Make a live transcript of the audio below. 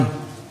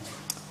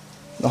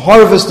The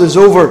harvest is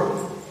over.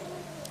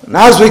 And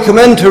as we come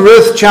into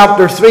Ruth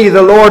chapter 3,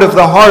 the Lord of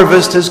the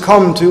harvest has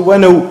come to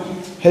winnow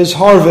his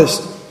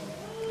harvest.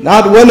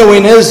 That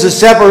winnowing is the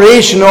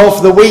separation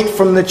of the wheat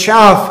from the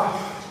chaff.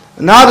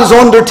 And that is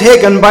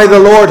undertaken by the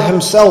Lord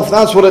himself.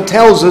 That's what it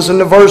tells us in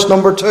the verse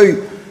number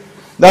 2.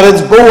 That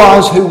it's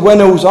Boaz who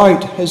winnows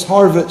out his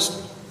harvest.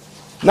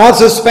 And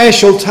that's a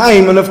special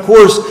time. And of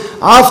course,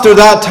 after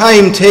that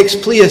time takes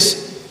place,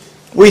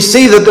 we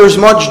see that there's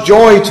much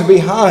joy to be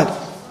had.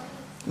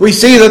 We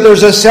see that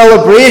there's a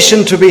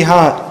celebration to be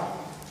had.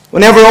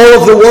 Whenever all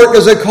of the work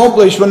is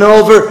accomplished, whenever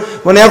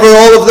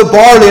all of the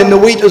barley and the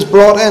wheat is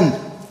brought in.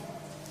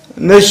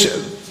 And this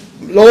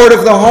Lord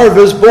of the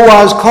harvest,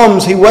 Boaz,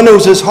 comes, he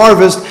winnows his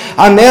harvest,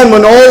 and then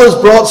when all is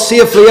brought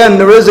safely in,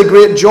 there is a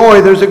great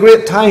joy, there's a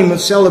great time of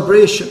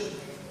celebration.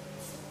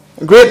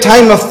 A great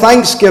time of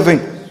thanksgiving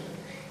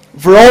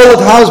for all that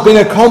has been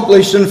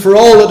accomplished and for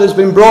all that has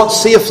been brought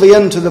safely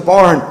into the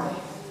barn.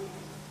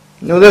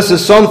 You know, this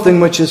is something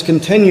which has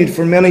continued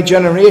for many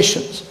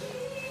generations.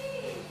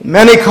 In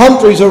many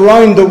countries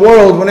around the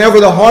world, whenever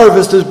the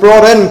harvest is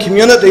brought in,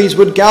 communities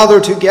would gather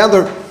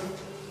together.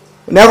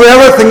 Whenever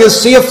everything is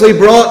safely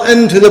brought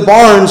into the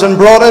barns and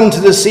brought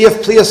into the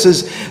safe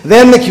places,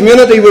 then the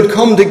community would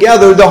come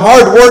together. The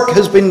hard work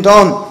has been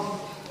done.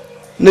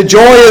 And the joy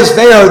is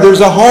there. There's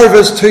a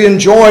harvest to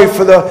enjoy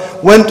for the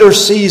winter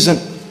season.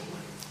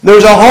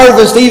 There's a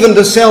harvest even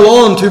to sell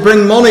on, to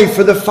bring money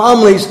for the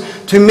families,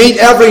 to meet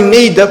every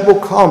need that will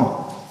come.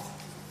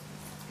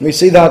 We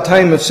see that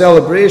time of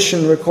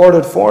celebration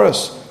recorded for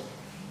us.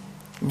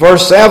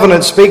 Verse 7,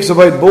 it speaks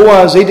about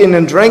Boaz eating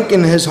and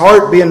drinking, his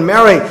heart being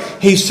merry.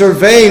 He's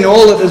surveying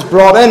all that is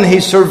brought in.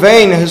 He's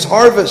surveying his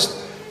harvest.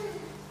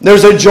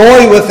 There's a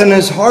joy within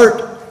his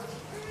heart.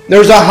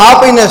 There's a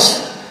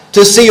happiness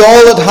to see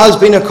all that has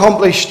been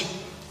accomplished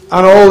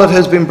and all that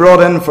has been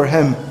brought in for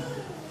him.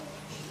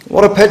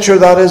 What a picture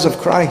that is of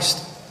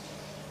Christ.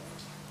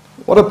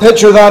 What a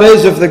picture that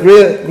is of the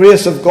great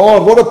grace of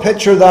God. What a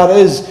picture that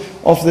is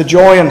of the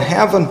joy in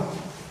heaven.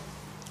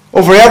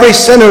 Over every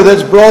sinner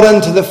that's brought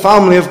into the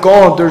family of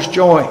God, there's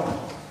joy.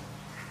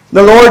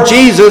 The Lord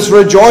Jesus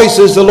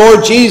rejoices. The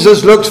Lord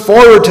Jesus looks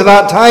forward to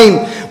that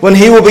time when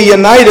he will be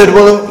united,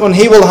 when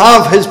he will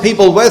have his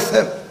people with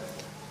him.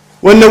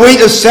 When the wheat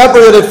is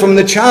separated from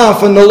the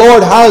chaff and the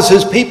Lord has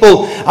his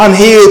people and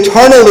he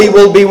eternally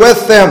will be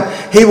with them.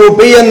 He will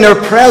be in their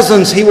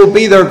presence. He will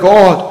be their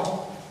God.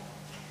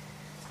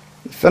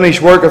 The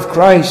finished work of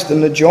Christ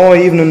and the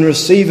joy even in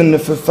receiving the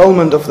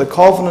fulfillment of the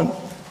covenant.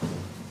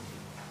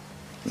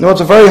 You know,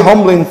 it's a very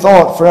humbling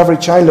thought for every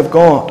child of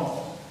God.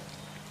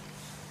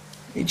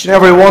 Each and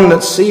every one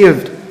that's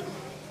saved.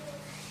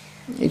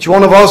 Each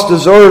one of us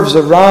deserves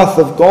the wrath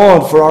of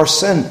God for our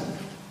sin.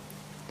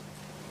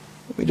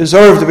 We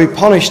deserve to be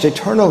punished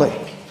eternally.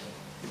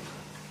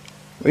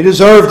 We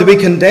deserve to be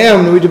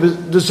condemned. We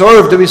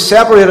deserve to be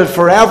separated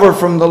forever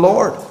from the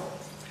Lord.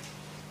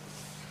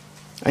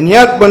 And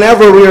yet,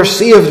 whenever we are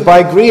saved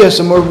by grace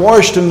and we're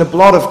washed in the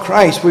blood of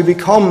Christ, we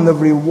become the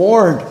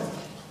reward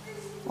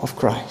of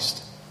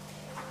Christ.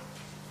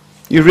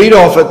 You read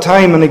of it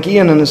time and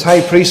again in his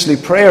high priestly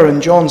prayer in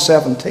John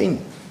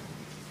 17.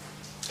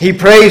 He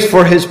prays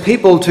for his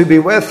people to be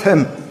with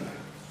him,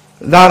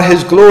 that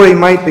his glory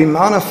might be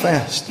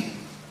manifest.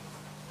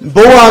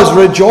 Boaz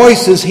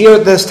rejoices here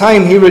at this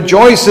time. He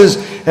rejoices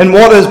in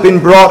what has been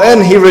brought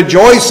in. He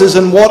rejoices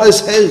in what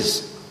is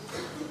his.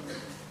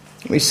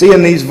 We see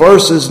in these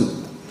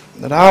verses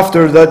that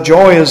after that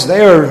joy is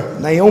there,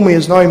 Naomi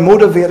is now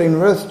motivating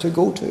Ruth to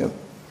go to him.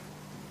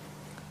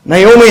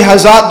 Naomi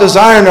has that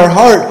desire in her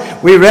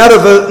heart. We read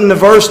of it in the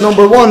verse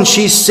number 1.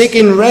 She's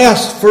seeking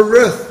rest for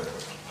Ruth.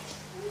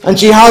 And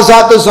she has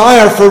that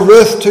desire for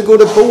Ruth to go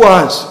to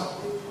Boaz.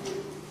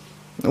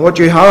 And what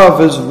you have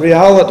is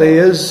reality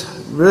is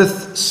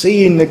Ruth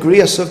seeing the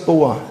grace of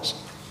Boaz.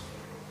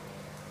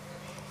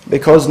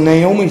 Because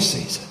Naomi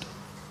sees it.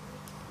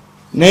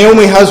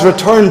 Naomi has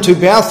returned to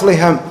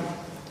Bethlehem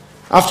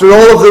after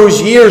all of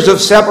those years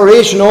of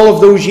separation, all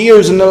of those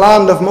years in the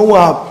land of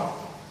Moab.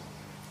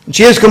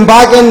 She has come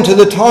back into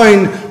the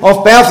town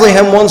of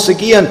Bethlehem once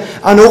again,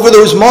 and over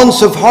those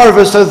months of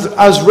harvest,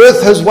 as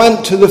Ruth has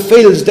went to the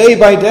fields day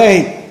by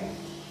day,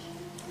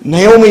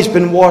 Naomi's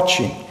been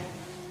watching.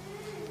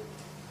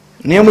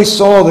 Naomi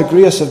saw the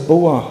grace of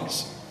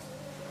Boaz.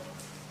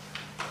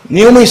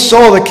 Naomi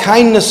saw the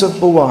kindness of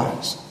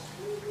Boaz.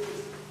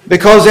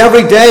 Because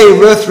every day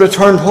Ruth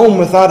returned home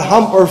with that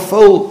hamper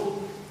full.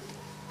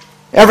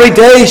 Every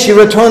day she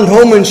returned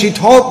home and she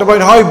talked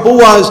about how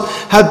Boaz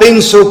had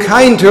been so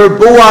kind to her.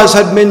 Boaz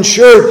had been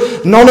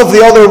sure none of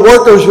the other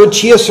workers would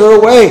chase her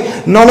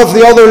away. None of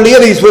the other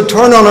ladies would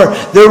turn on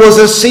her. There was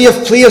a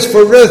safe place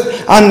for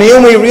Ruth. And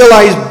Naomi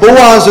realized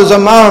Boaz is a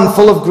man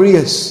full of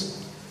grace.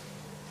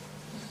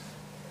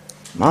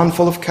 A man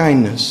full of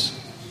kindness.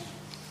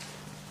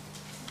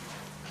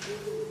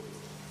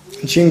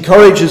 And she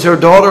encourages her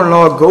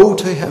daughter-in-law, go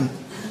to him.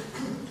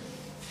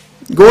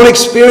 Go and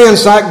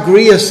experience that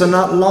grace and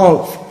that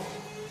love.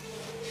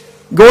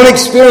 Go and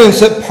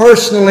experience it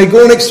personally.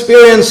 Go and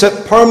experience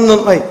it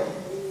permanently.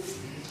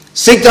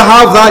 Seek to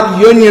have that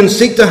union.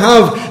 Seek to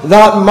have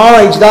that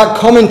marriage, that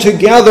coming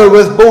together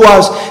with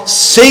Boaz.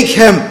 Seek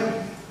him.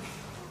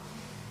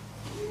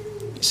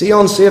 See,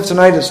 unsaved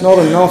tonight, it's not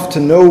enough to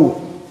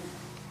know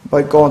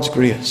about God's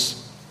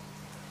grace.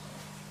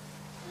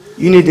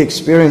 You need to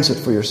experience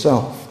it for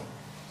yourself.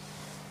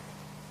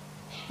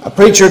 A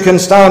preacher can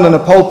stand in a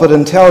pulpit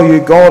and tell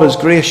you God is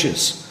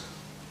gracious.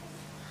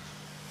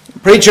 A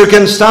preacher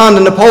can stand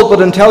in the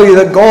pulpit and tell you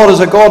that God is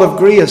a God of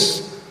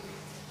grace.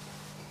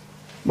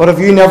 But if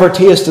you never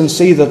taste and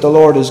see that the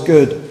Lord is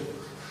good,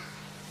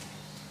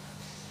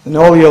 then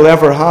all you'll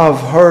ever have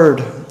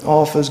heard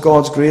of is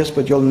God's grace,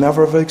 but you'll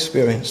never have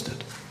experienced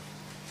it.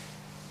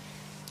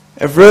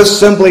 If Ruth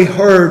simply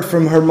heard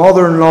from her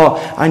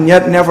mother-in-law and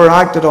yet never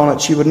acted on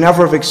it, she would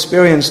never have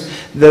experienced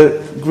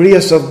the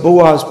grace of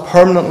Boaz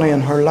permanently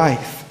in her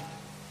life.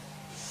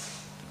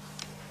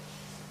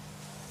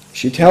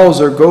 She tells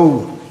her,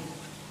 go.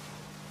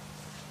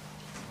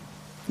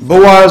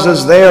 Boaz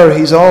is there.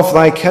 He's of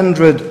thy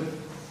kindred.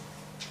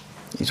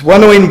 He's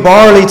winnowing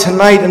barley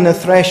tonight in the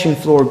threshing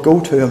floor. Go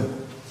to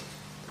him.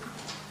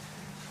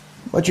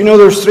 But you know,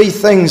 there's three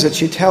things that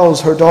she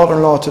tells her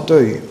daughter-in-law to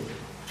do.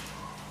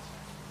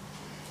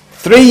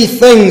 Three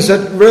things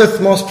that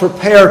Ruth must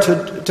prepare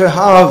to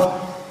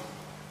have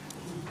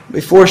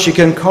before she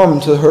can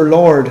come to her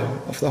Lord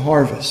of the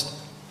harvest.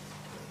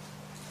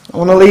 I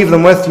want to leave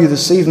them with you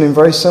this evening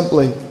very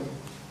simply,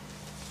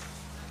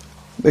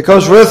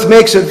 because Ruth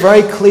makes it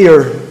very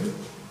clear,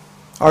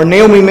 or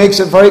Naomi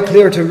makes it very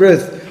clear to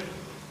Ruth,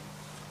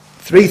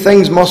 three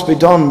things must be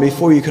done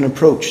before you can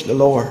approach the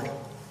Lord.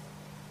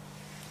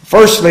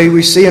 Firstly,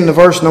 we see in the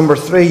verse number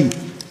 3,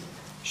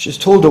 she's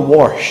told to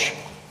wash.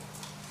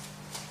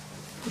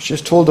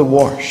 She's told to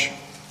wash.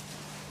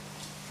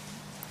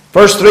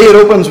 Verse 3, it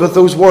opens with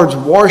those words,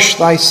 wash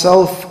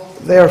thyself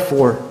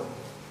therefore.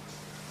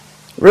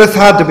 Ruth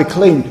had to be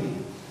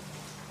clean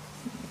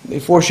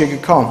before she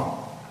could come.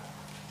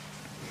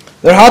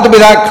 There had to be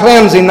that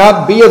cleansing,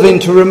 that bathing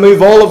to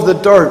remove all of the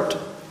dirt,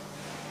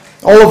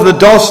 all of the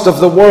dust of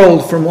the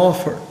world from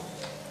off her.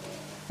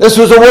 This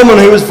was a woman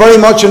who was very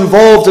much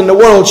involved in the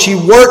world. She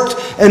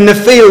worked in the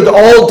field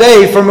all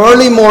day from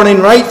early morning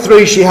right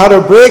through. She had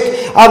her break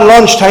at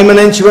lunchtime and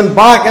then she went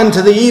back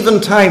into the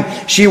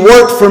eventime. She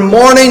worked from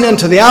morning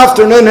into the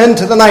afternoon,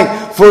 into the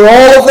night for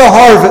all of the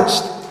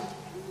harvest.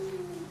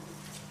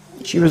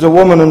 She was a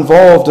woman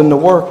involved in the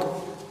work.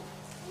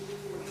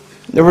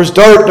 There was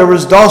dirt, there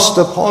was dust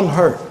upon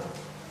her.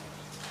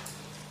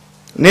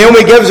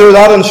 Naomi gives her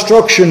that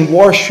instruction,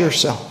 wash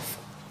yourself.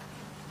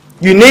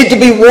 You need to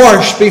be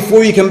washed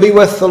before you can be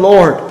with the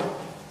Lord.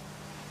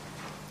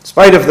 In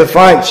spite of the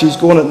fact she's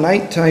going at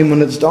night time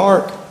when it's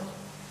dark.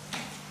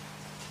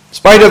 In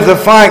spite of the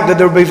fact that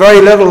there will be very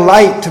little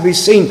light to be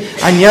seen.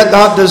 And yet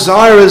that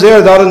desire is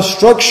there, that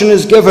instruction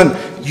is given.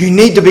 You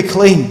need to be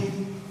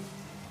clean.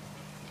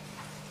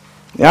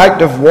 The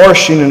act of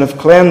washing and of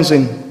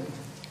cleansing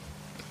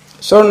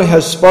certainly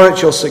has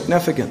spiritual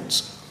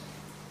significance.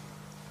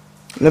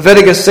 In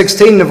Leviticus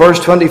 16, the verse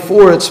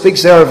 24, it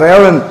speaks there of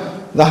Aaron,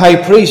 the high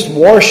priest,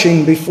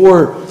 washing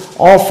before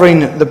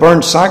offering the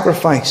burnt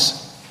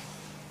sacrifice.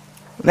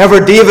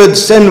 Whenever David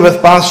sinned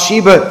with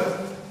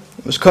Bathsheba,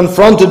 was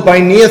confronted by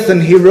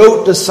Nathan, he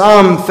wrote the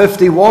Psalm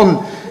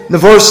 51. In the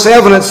verse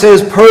 7 it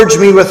says, purge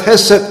me with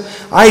hyssop,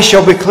 I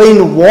shall be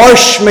clean,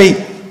 wash me,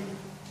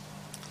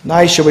 and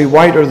I shall be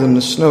whiter than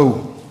the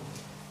snow.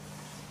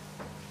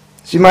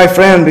 See, my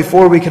friend,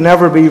 before we can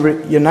ever be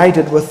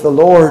united with the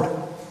Lord,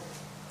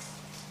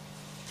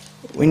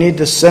 we need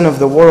the sin of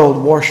the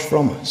world washed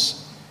from us.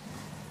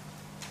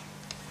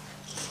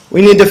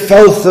 We need the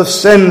filth of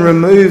sin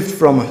removed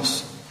from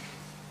us.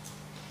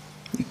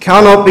 You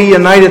cannot be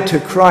united to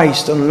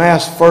Christ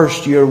unless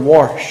first you're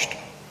washed.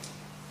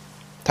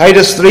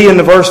 Titus 3 in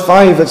the verse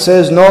 5, it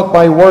says, not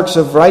by works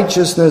of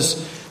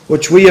righteousness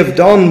which we have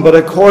done, but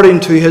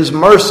according to his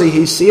mercy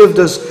he saved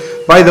us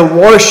by the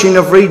washing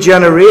of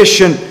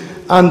regeneration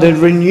and the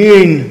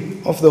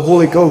renewing of the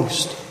Holy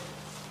Ghost.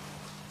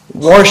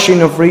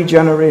 Washing of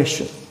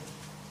regeneration.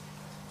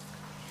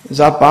 Is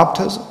that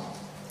baptism?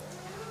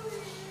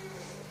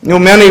 You know,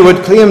 many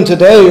would claim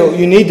today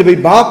you need to be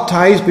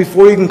baptized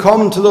before you can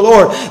come to the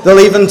Lord.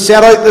 They'll even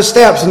set out the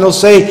steps and they'll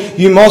say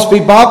you must be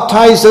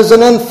baptized as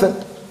an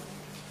infant.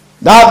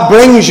 That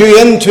brings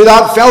you into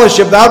that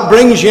fellowship. That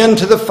brings you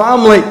into the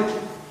family.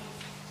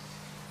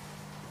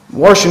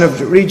 Washing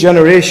of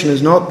regeneration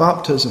is not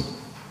baptism.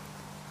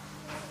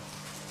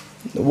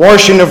 The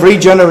washing of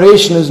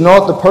regeneration is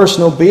not the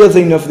personal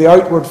bathing of the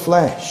outward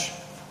flesh.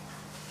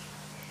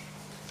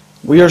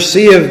 We are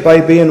saved by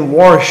being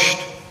washed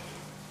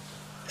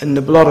in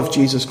the blood of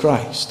Jesus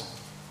Christ.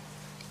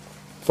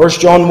 1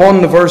 John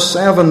 1, the verse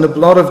 7, the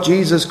blood of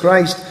Jesus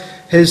Christ,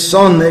 his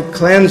Son, it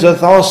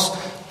cleanseth us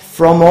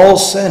from all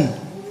sin.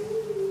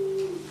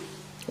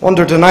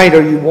 Wonder tonight,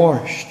 are you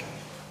washed?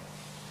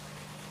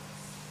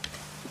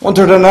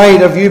 Wonder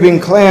tonight, have you been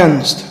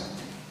cleansed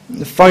in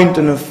the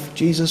fountain of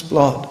Jesus'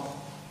 blood?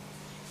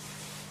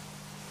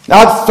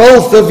 That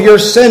filth of your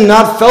sin,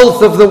 that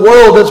filth of the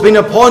world that's been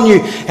upon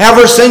you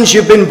ever since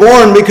you've been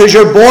born, because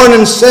you're born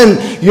in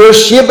sin, you're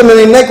shapen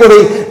in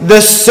iniquity,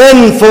 the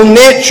sinful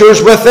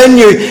nature's within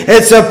you,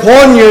 it's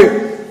upon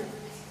you.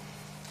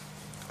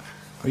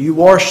 Are you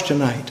washed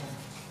tonight?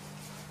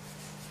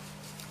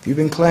 Have you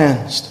been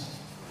cleansed?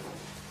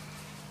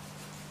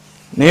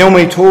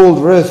 Naomi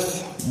told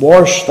Ruth,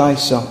 wash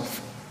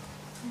thyself.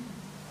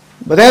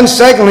 But then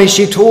secondly,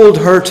 she told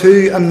her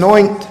to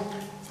anoint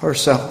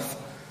herself.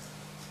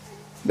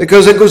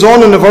 Because it goes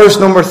on in the verse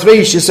number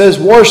 3, she says,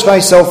 wash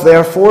thyself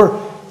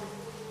therefore,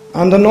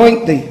 and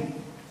anoint thee.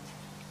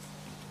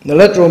 The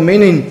literal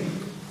meaning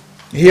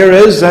here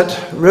is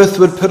that Ruth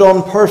would put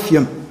on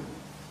perfume.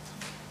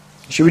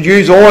 She would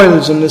use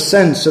oils and the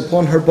scents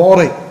upon her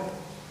body.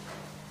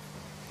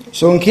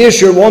 So in case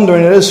you're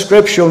wondering, it is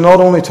scriptural not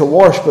only to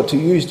wash, but to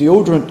use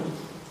deodorant,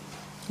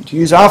 to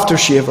use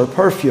aftershave or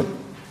perfume.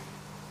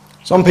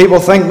 Some people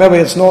think maybe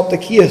it's not the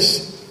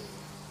case.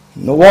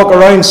 And they'll walk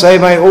around and say,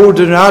 my eau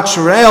de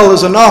naturel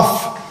is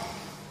enough.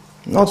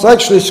 No, it's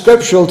actually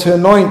scriptural to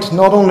anoint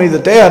not only the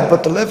dead,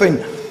 but the living.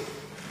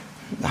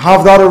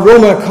 Have that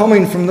aroma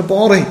coming from the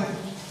body.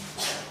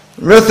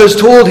 Ruth is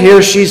told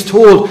here, she's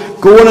told,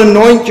 go and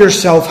anoint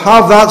yourself.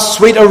 Have that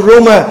sweet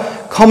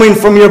aroma coming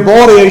from your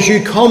body as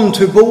you come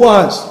to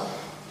Boaz.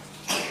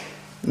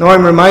 Now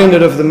I'm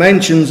reminded of the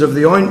mentions of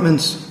the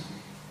ointments.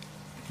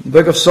 The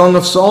book of Song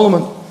of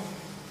Solomon.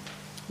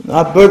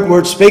 That book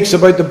where it speaks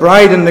about the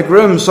bride and the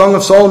groom, Song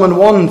of Solomon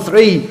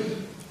 1:3,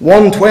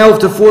 1:12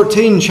 to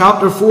 14,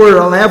 chapter 4,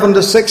 11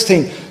 to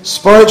 16.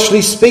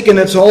 Spiritually speaking,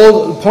 it's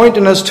all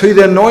pointing us to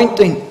the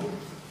anointing.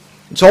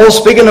 It's all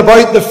speaking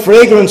about the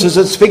fragrances.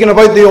 It's speaking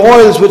about the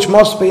oils which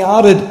must be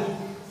added.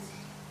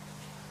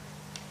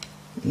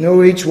 You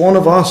know, each one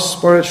of us,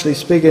 spiritually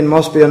speaking,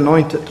 must be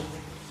anointed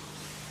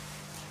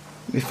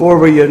before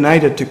we're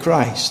united to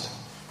Christ.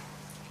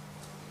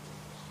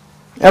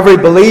 Every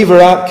believer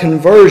at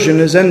conversion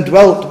is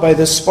indwelt by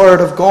the Spirit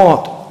of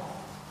God.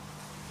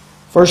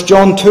 1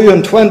 John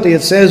 2:20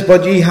 it says,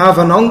 but ye have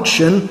an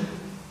unction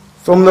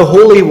from the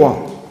Holy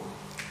One.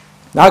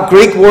 That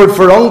Greek word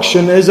for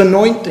unction is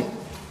anointing.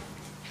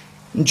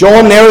 And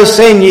John there is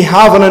saying ye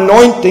have an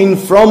anointing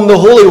from the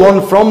Holy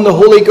One, from the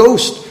Holy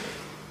Ghost.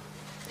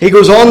 He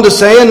goes on to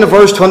say in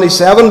verse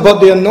 27, but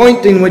the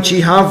anointing which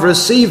ye have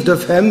received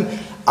of him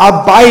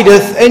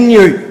abideth in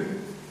you.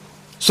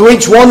 So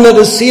each one that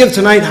is saved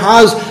tonight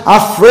has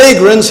a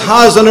fragrance,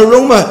 has an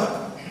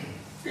aroma,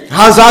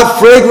 has that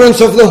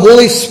fragrance of the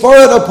Holy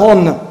Spirit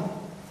upon them.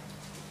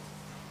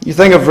 You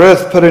think of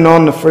Ruth putting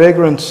on the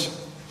fragrance.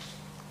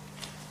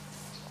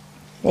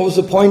 What was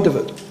the point of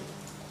it?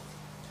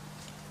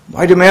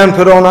 Why do men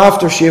put on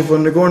aftershave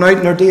when they're going out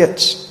on their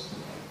dates?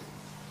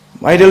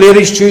 Why do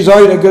ladies choose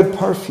out a good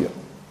perfume?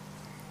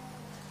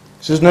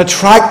 There's an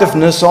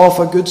attractiveness of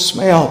a good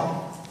smell.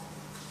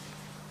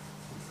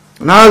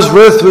 And as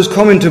Ruth was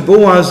coming to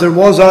Boaz, there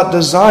was that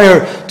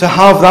desire to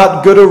have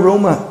that good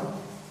aroma.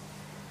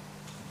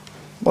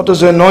 What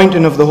does the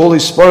anointing of the Holy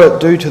Spirit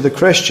do to the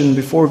Christian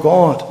before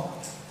God?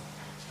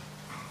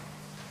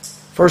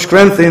 1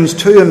 Corinthians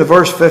 2 in the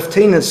verse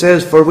 15 it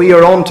says, for we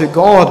are unto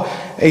God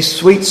a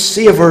sweet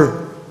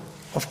savour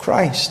of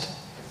Christ.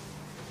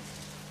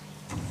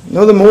 You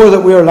know, the more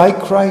that we are like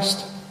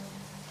Christ,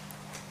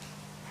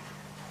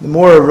 the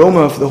more aroma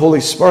of the Holy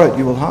Spirit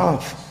you will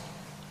have.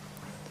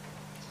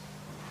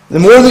 The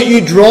more that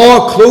you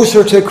draw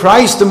closer to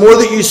Christ, the more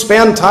that you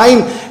spend time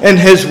in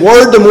His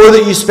Word, the more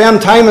that you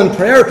spend time in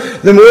prayer,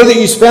 the more that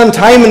you spend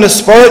time in the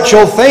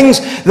spiritual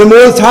things, the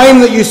more time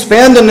that you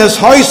spend in this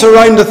house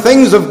around the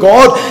things of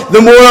God,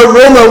 the more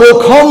aroma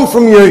will come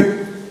from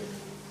you.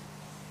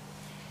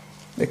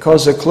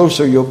 Because the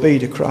closer you'll be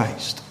to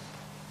Christ.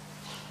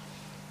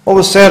 What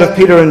was said of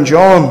Peter and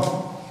John,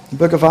 the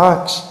book of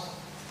Acts?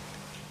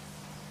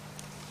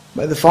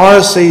 By the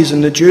Pharisees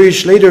and the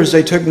Jewish leaders,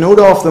 they took note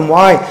of them.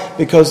 Why?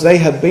 Because they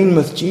had been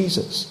with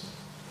Jesus.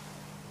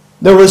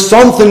 There was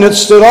something that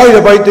stood out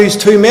about these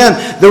two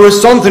men. There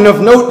was something of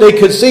note they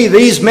could see.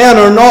 These men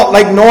are not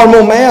like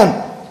normal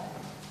men.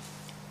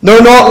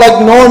 They're not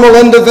like normal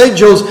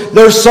individuals.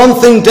 There's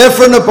something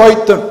different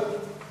about them.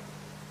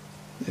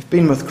 They've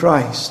been with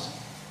Christ.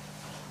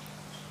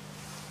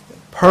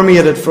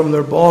 Permeated from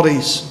their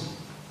bodies.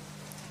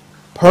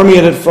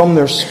 Permeated from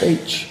their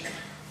speech.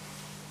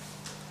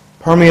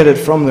 Permeated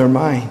from their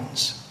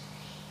minds.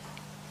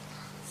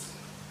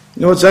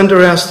 You know, it's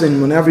interesting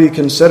whenever you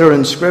consider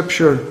in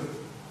Scripture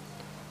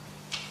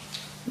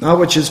that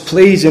which is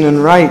pleasing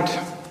and right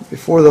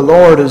before the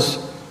Lord is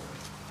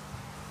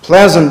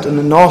pleasant in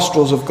the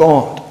nostrils of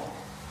God.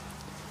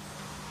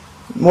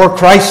 The more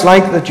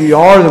Christ-like that you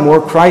are, the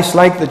more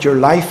Christ-like that your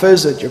life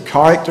is, that your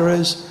character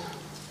is.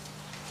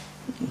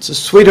 It's a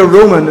sweet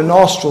aroma in the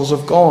nostrils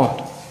of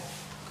God.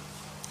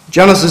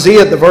 Genesis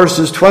 8, the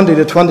verses 20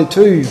 to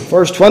 22.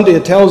 Verse 20,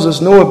 it tells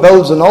us Noah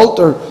builds an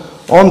altar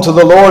unto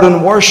the Lord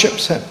and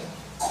worships Him.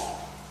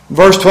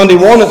 Verse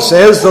 21, it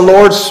says, the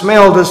Lord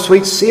smelled a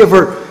sweet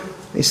savour.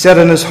 He said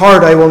in his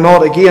heart, I will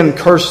not again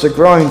curse the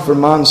ground for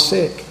man's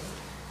sake.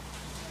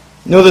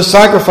 The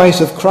sacrifice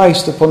of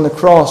Christ upon the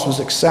cross was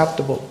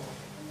acceptable.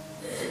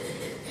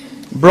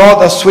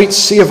 Brought a sweet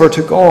savour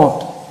to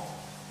God.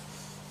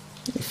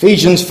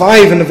 Ephesians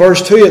 5 in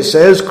verse 2 it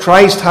says,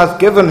 Christ hath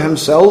given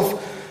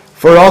himself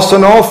for us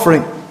an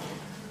offering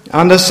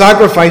and a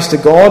sacrifice to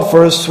God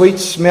for a sweet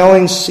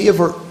smelling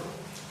savour.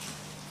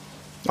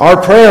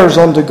 Our prayers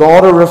unto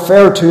God are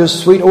referred to as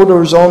sweet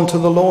odours unto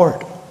the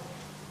Lord.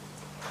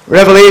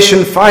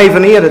 Revelation 5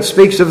 and 8 it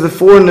speaks of the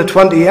 4 and the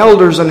 20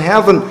 elders in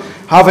heaven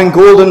having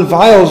golden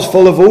vials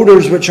full of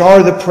odours, which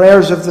are the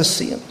prayers of the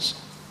saints.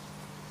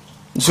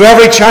 And so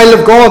every child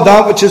of God,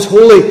 that which is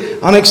holy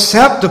and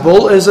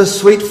acceptable, is a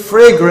sweet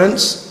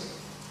fragrance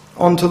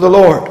unto the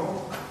Lord.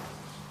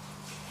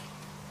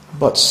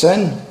 But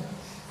sin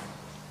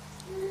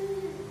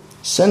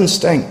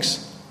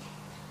stinks.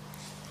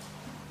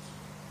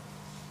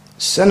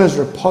 Sin is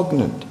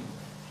repugnant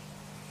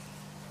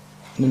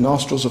in the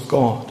nostrils of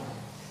God.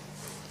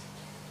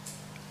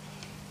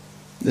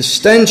 The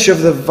stench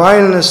of the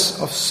vileness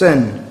of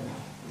sin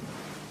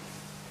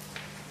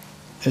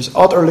is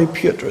utterly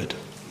putrid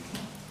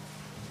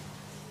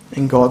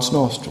in God's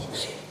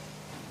nostrils.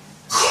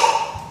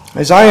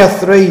 Isaiah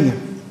 3,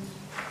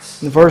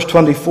 in verse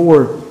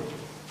 24,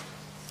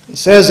 it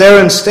says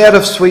there, instead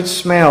of sweet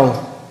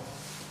smell,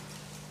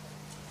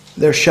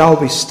 there shall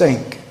be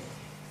stink.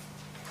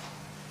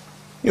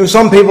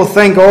 Some people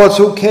think, it's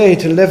okay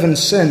to live in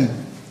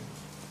sin.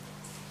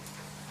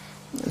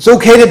 It's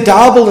okay to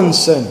dabble in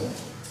sin.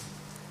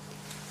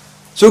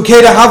 It's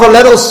okay to have a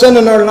little sin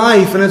in our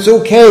life, and it's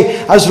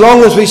okay as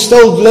long as we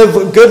still live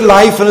a good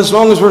life and as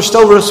long as we're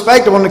still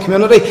respectable in the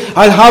community.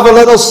 I'll have a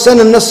little sin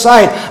in the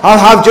side. I'll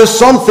have just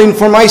something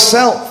for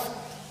myself.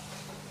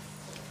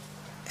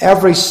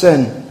 Every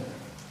sin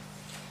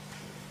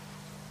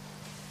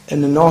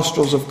in the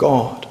nostrils of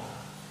God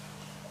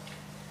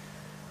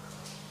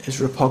is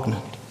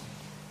repugnant.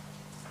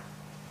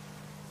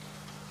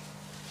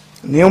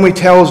 Naomi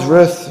tells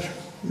Ruth,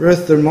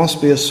 there must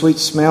be a sweet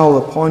smell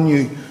upon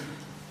you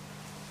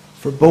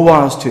for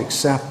Boaz to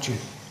accept you.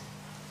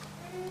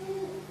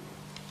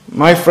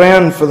 My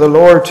friend, for the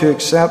Lord to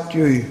accept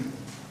you,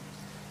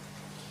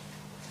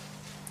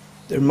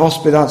 there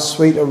must be that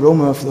sweet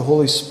aroma of the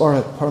Holy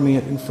Spirit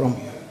permeating from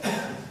you.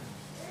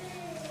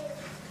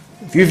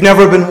 If you've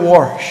never been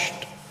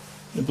washed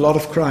in the blood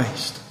of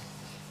Christ,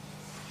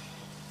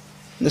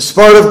 and the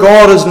Spirit of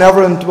God has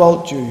never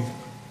indwelt you,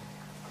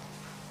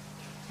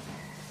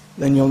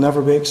 then you'll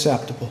never be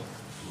acceptable.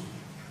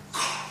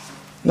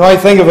 Now I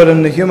think of it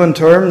in the human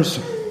terms.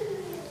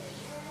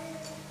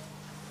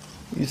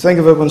 You think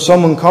of it when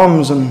someone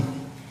comes and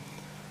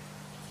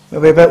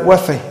maybe a bit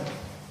whiffy.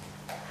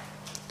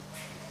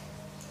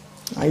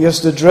 I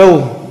used to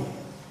drill.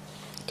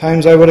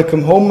 Times I would have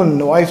come home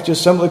and the wife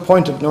just simply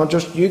pointed, no,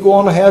 just you go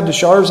on ahead, the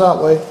shower's that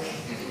way.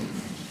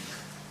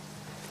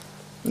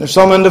 And there's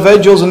some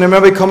individuals and they're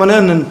maybe coming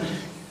in and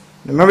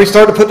they maybe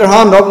start to put their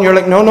hand up and you're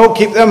like, no,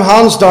 keep them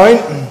hands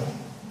down.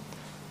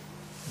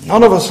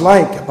 None of us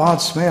like a bad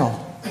smell.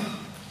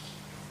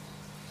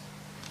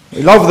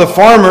 We love the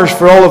farmers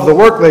for all of the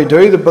work they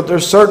do, but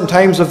there's certain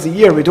times of the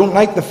year we don't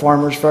like the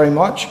farmers very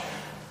much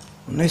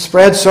when they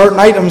spread certain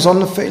items on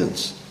the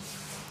fields.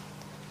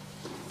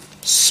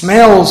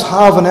 Smells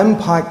have an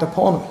impact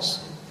upon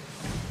us.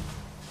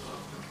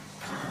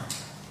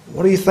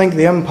 What do you think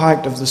the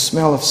impact of the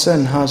smell of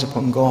sin has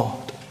upon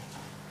God?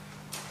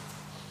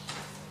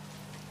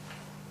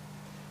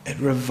 It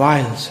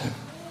reviles him.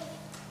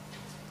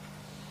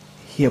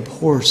 He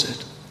abhors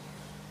it.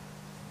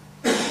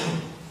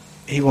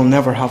 He will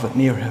never have it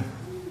near him.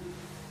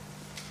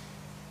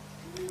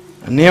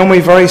 And Naomi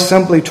very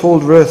simply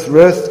told Ruth,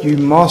 you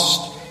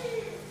must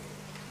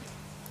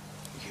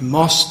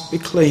be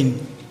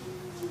clean,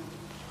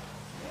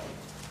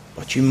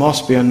 but you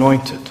must be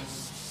anointed.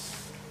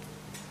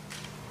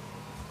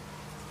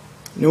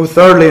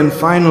 Thirdly and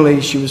finally,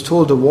 she was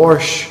told to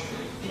wash.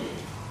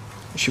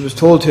 She was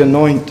told to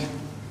anoint.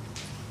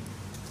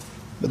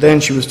 But then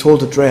she was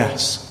told to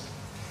dress.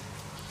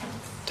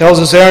 Tells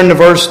us there in the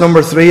verse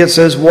number 3, it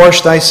says,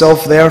 wash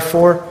thyself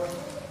therefore,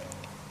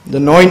 and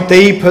anoint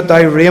thee, put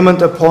thy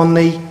raiment upon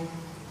thee,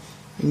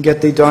 and get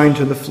thee down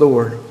to the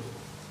floor.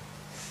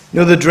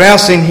 The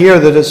dressing here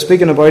that it's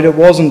speaking about, it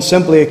wasn't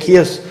simply a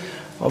case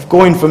of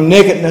going from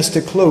nakedness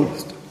to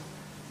clothed,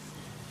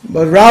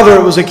 but rather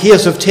it was a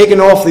case of taking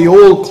off the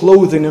old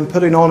clothing and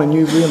putting on a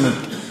new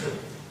raiment.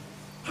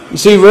 You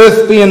see,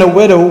 Ruth, being a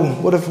widow,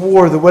 would have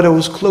wore the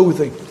widow's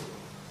clothing,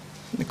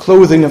 the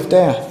clothing of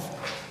death.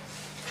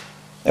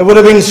 It would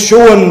have been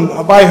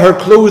shown by her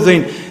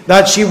clothing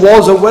that she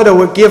was a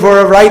widow. It gave her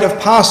a right of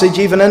passage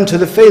even into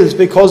the fields,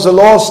 because the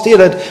law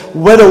stated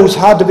widows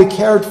had to be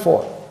cared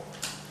for.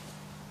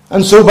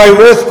 And so by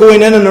Ruth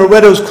going in her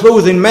widow's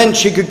clothing meant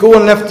she could go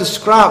and lift the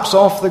scraps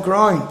off the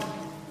ground.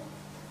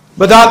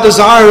 But that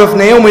desire of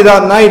Naomi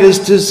that night is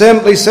to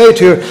simply say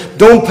to her,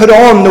 don't put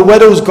on the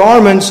widow's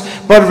garments,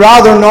 but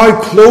rather now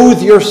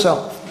clothe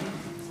yourself.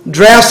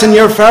 Dress in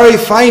your very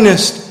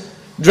finest.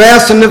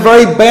 Dress in the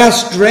very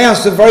best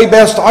dress, the very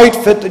best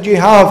outfit that you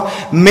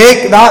have.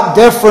 Make that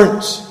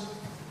difference.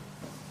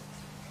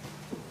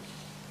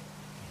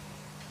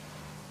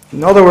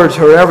 In other words,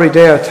 her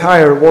everyday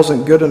attire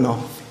wasn't good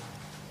enough.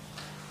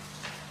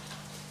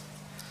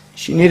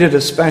 She needed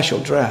a special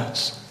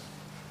dress.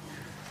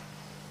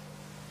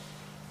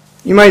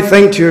 You might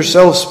think to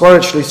yourself,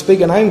 spiritually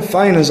speaking, I'm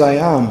fine as I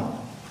am.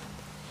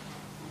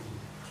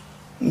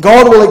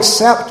 God will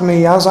accept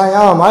me as I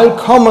am. I'll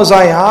come as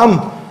I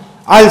am.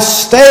 I'll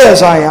stay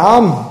as I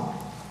am.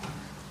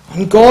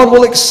 And God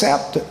will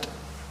accept it.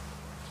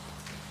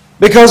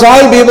 Because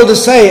I'll be able to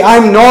say,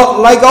 I'm not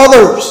like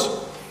others.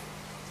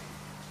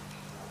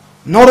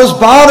 Not as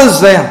bad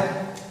as them.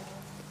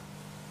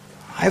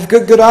 I've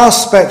got good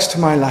aspects to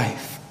my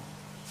life.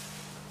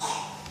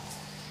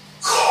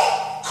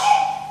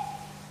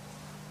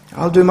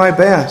 I'll do my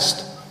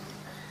best.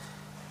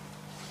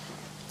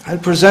 I'll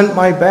present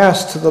my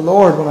best to the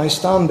Lord when I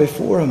stand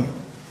before Him.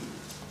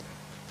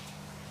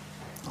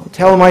 I'll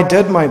tell Him I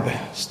did my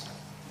best.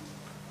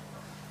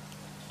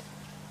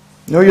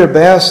 You know your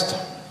best?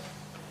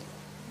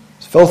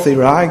 It's filthy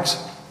rags.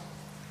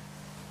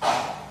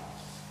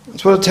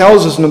 That's what it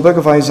tells us in the book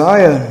of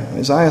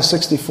Isaiah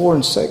 64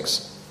 and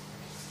 6.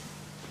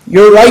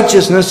 Your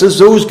righteousness is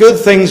those good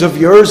things of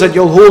yours that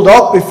you'll hold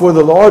up before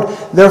the Lord.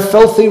 They're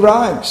filthy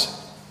rags.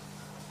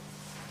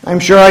 I'm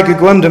sure I could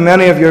go into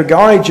many of your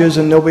garages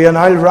and there'll be an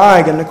old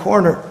rag in the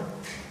corner.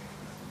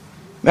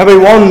 Maybe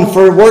one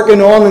for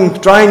working on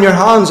and drying your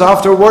hands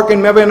after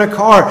working maybe in a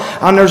car.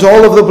 And there's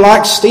all of the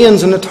black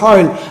stains in the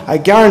towel. I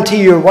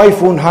guarantee your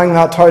wife won't hang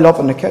that towel up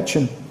in the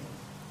kitchen.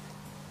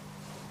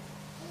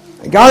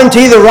 I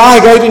guarantee the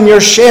rag out in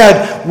your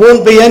shed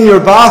won't be in your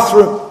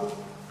bathroom.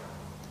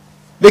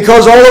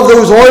 Because all of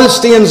those oil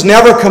stains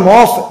never come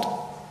off it.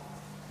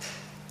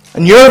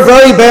 And your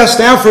very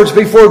best efforts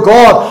before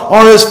God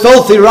are as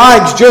filthy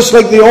rags, just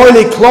like the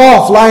oily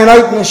cloth lying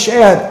out in the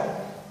shed.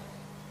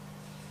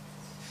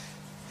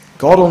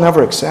 God will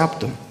never accept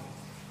them.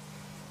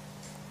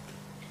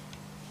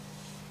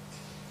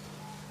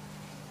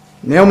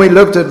 Naomi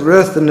looked at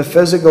Ruth in the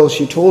physical.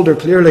 She told her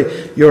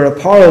clearly, your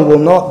apparel will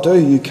not do.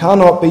 You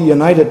cannot be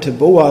united to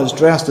Boaz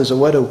dressed as a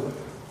widow.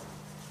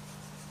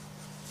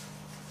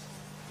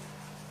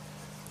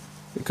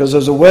 Because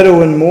as a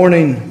widow in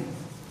mourning,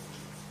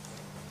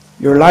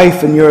 your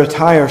life and your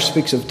attire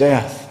speaks of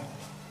death.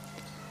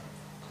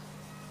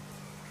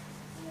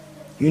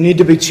 You need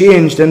to be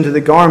changed into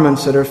the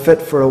garments that are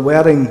fit for a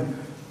wedding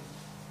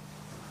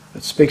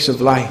that speaks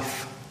of life.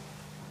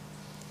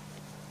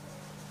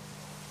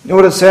 You know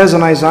what it says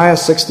in Isaiah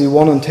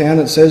 61 and 10?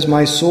 It says,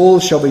 my soul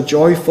shall be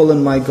joyful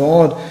in my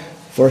God,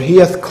 for He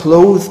hath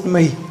clothed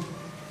me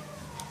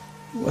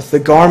with the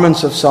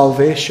garments of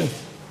salvation.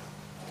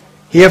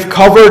 He hath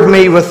covered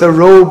me with the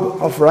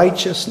robe of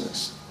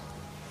righteousness.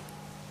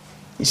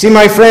 You see,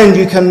 my friend,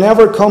 you can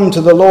never come to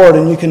the Lord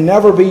and you can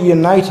never be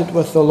united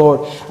with the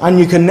Lord and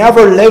you can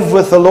never live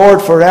with the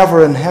Lord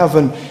forever in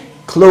heaven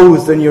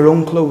clothed in your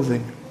own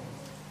clothing.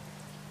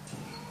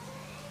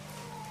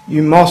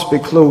 You must be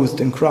clothed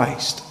in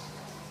Christ.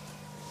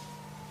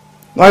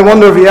 Now, I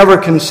wonder if you ever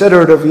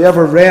considered, if you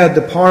ever read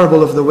the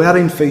parable of the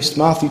wedding feast,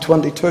 Matthew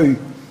 22.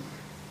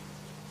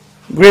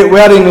 The great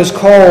wedding is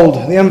called,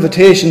 the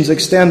invitations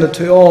extended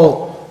to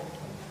all.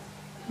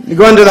 They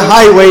go into the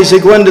highways, they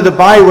go into the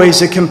byways,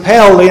 they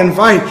compel, they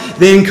invite,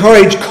 they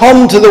encourage,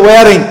 come to the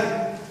wedding.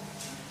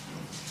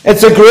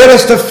 It's the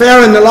greatest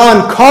affair in the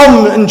land.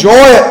 Come, enjoy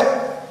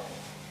it.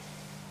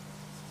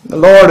 The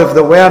Lord of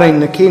the wedding,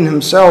 the King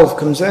Himself,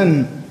 comes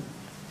in,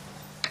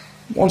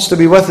 wants to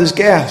be with His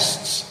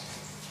guests,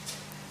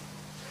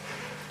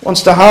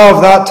 wants to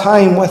have that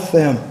time with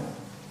them.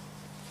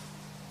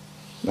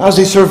 As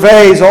He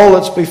surveys all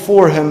that's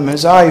before Him,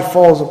 His eye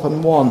falls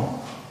upon one.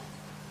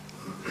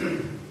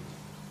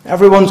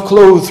 Everyone's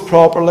clothed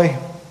properly.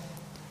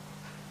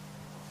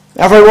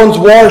 Everyone's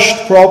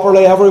washed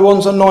properly.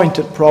 Everyone's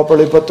anointed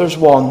properly. But there's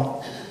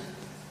one.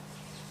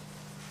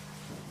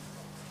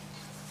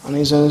 And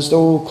he's in his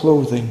old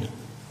clothing.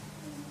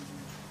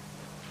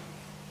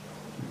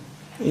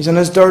 He's in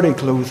his dirty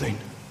clothing.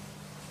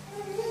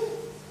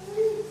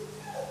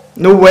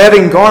 No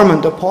wedding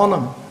garment upon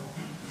him.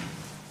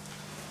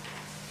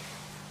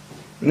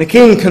 And the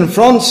king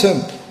confronts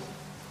him.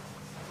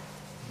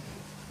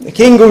 The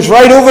king goes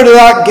right over to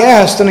that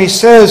guest and he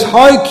says,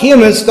 how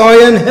camest thou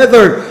in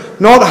hither,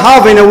 not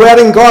having a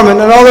wedding garment?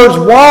 In other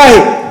words,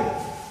 why?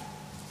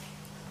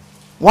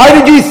 Why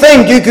did you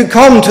think you could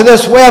come to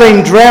this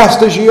wedding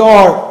dressed as you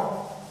are?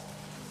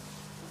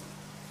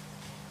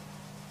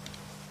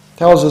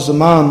 Tells us the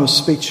man was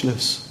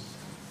speechless.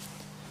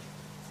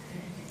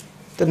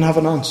 Didn't have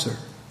an answer.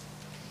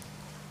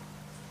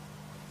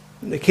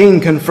 The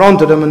king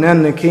confronted him, and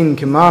then the king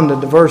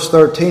commanded. Verse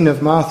 13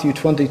 of Matthew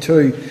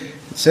 22,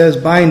 it says,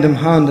 bind him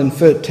hand and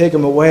foot, take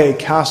him away,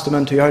 cast him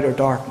into outer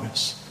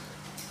darkness.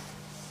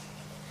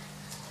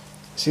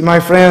 See, my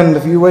friend,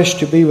 if you wish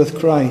to be with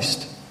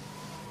Christ,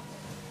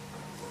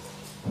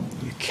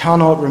 you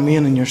cannot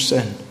remain in your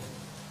sin.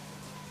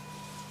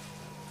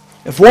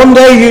 If one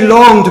day you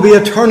long to be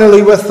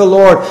eternally with the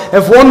Lord,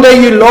 if one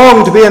day you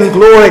long to be in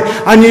glory,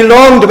 and you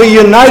long to be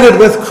united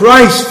with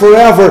Christ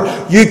forever,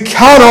 you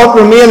cannot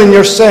remain in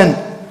your sin.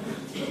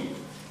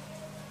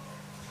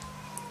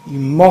 You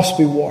must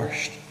be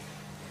washed.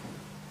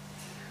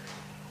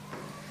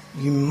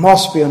 You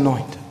must be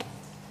anointed.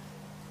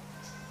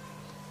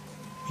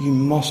 You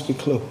must be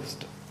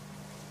clothed.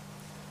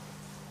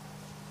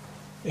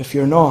 If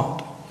you're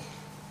not,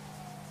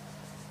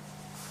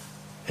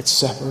 it's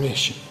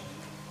separation.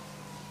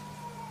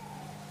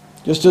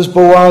 Just as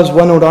Boaz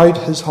winnowed out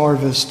his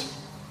harvest,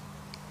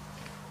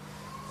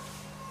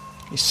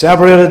 he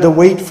separated the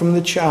wheat from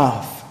the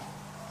chaff.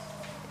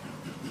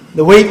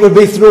 The wheat would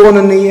be thrown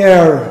in the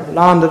air,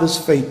 land at his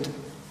feet.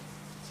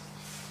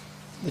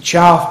 The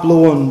chaff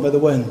blown by the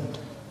wind,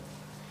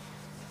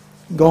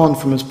 gone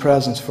from his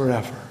presence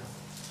forever.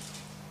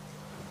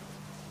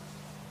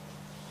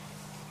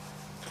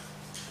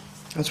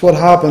 That's what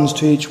happens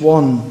to each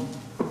one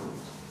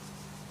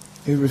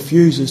who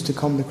refuses to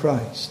come to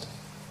Christ,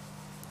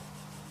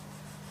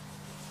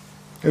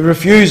 who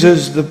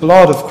refuses the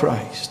blood of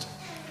Christ,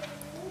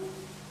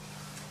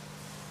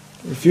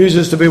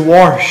 refuses to be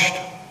washed,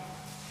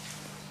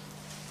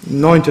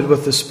 anointed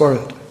with the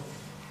Spirit.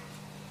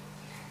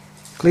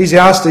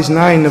 Ecclesiastes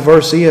 9,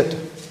 verse 8,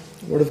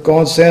 the Word of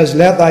God says,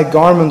 "Let thy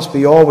garments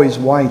be always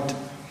white,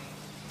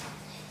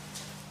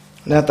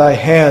 let thy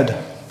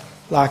head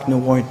lack no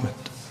ointment."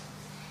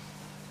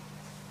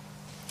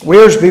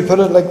 Wearsby put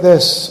it like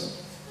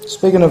this,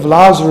 speaking of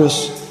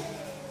Lazarus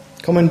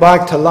coming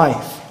back to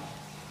life.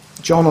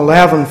 John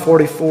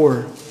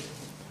 11:44.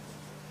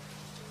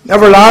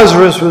 Whenever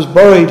Lazarus was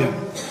buried,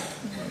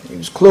 he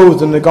was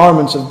clothed in the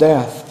garments of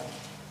death.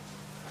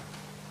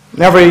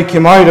 Whenever he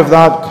came out of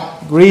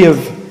that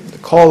grave, the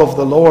call of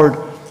the Lord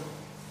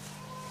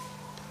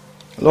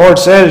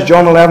says,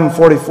 John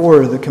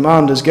 11:44, the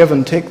command is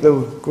given, take the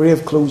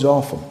grave clothes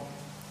off him.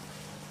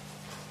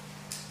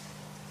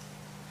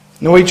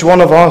 Now each one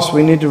of us,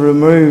 we need to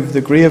remove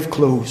the grave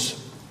clothes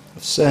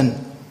of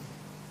sin.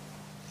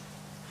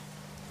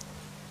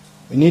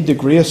 We need the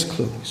grace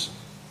clothes.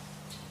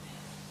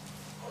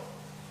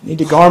 We need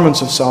the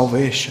garments of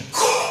salvation.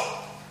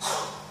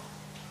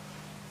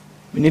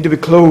 We need to be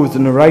clothed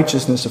in the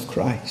righteousness of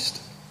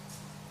Christ.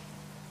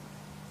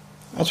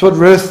 That's what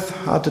Ruth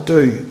had to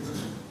do.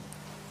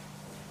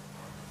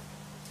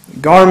 The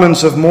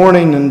garments of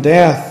mourning and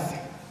death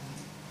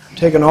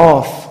taken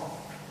off.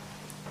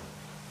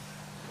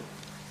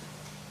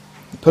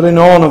 The putting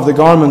on of the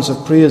garments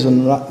of praise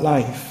and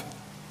life.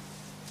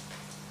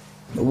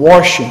 The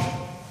washing.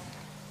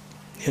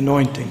 The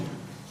anointing.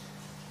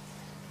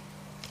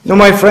 No,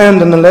 my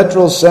friend, in the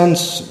literal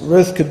sense,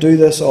 Ruth could do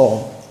this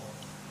all.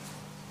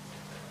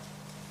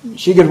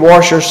 She could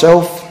wash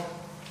herself.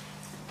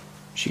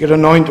 She could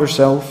anoint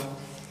herself.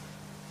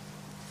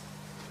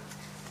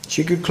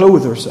 She could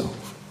clothe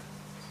herself.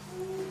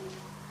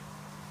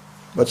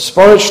 But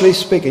spiritually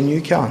speaking,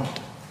 you can't.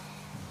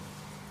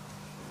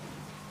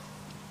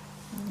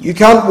 You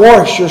can't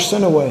wash your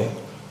sin away.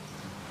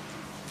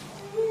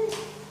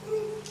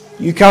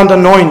 You can't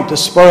anoint the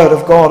Spirit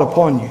of God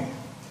upon you.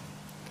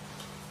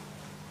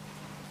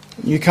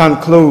 You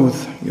can't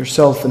clothe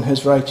yourself in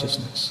His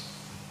righteousness.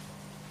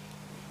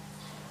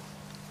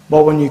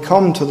 But when you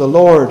come to the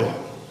Lord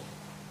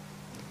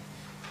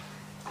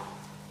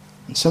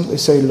and simply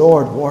say,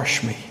 Lord,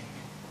 wash me.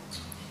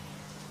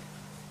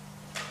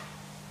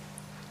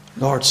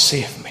 Lord,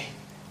 save me.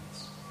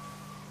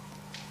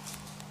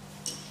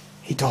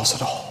 He does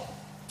it all.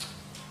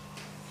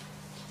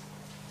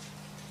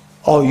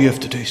 All you have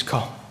to do is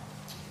come.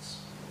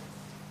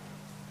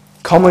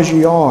 Come as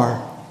you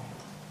are,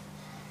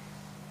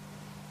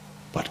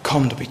 but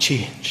come to be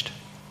changed.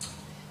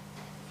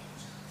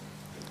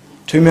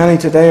 Too many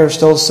today are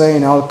still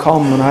saying, I'll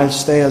come and I'll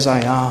stay as I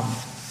am.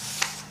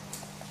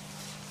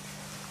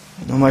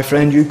 No, my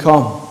friend, you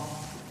come.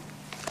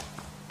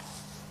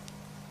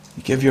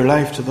 You give your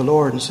life to the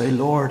Lord and say,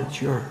 Lord,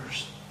 it's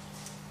yours.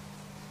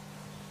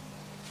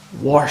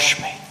 Wash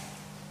me.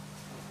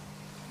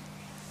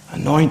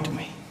 Anoint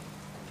me.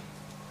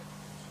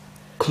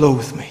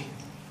 Clothe me.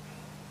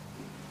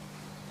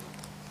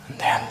 And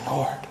then,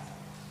 Lord,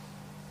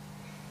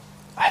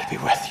 I'll be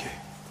with you.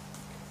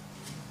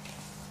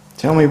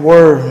 Tell me,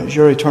 where is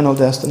your eternal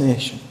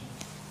destination?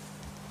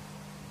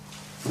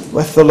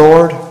 With the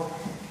Lord?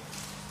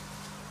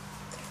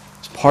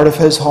 It's part of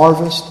His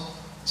harvest.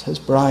 It's His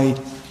bride.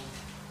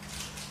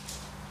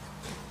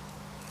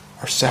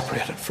 Or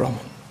separated from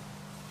Him.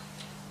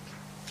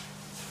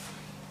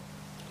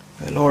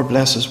 May the Lord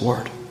bless His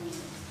word.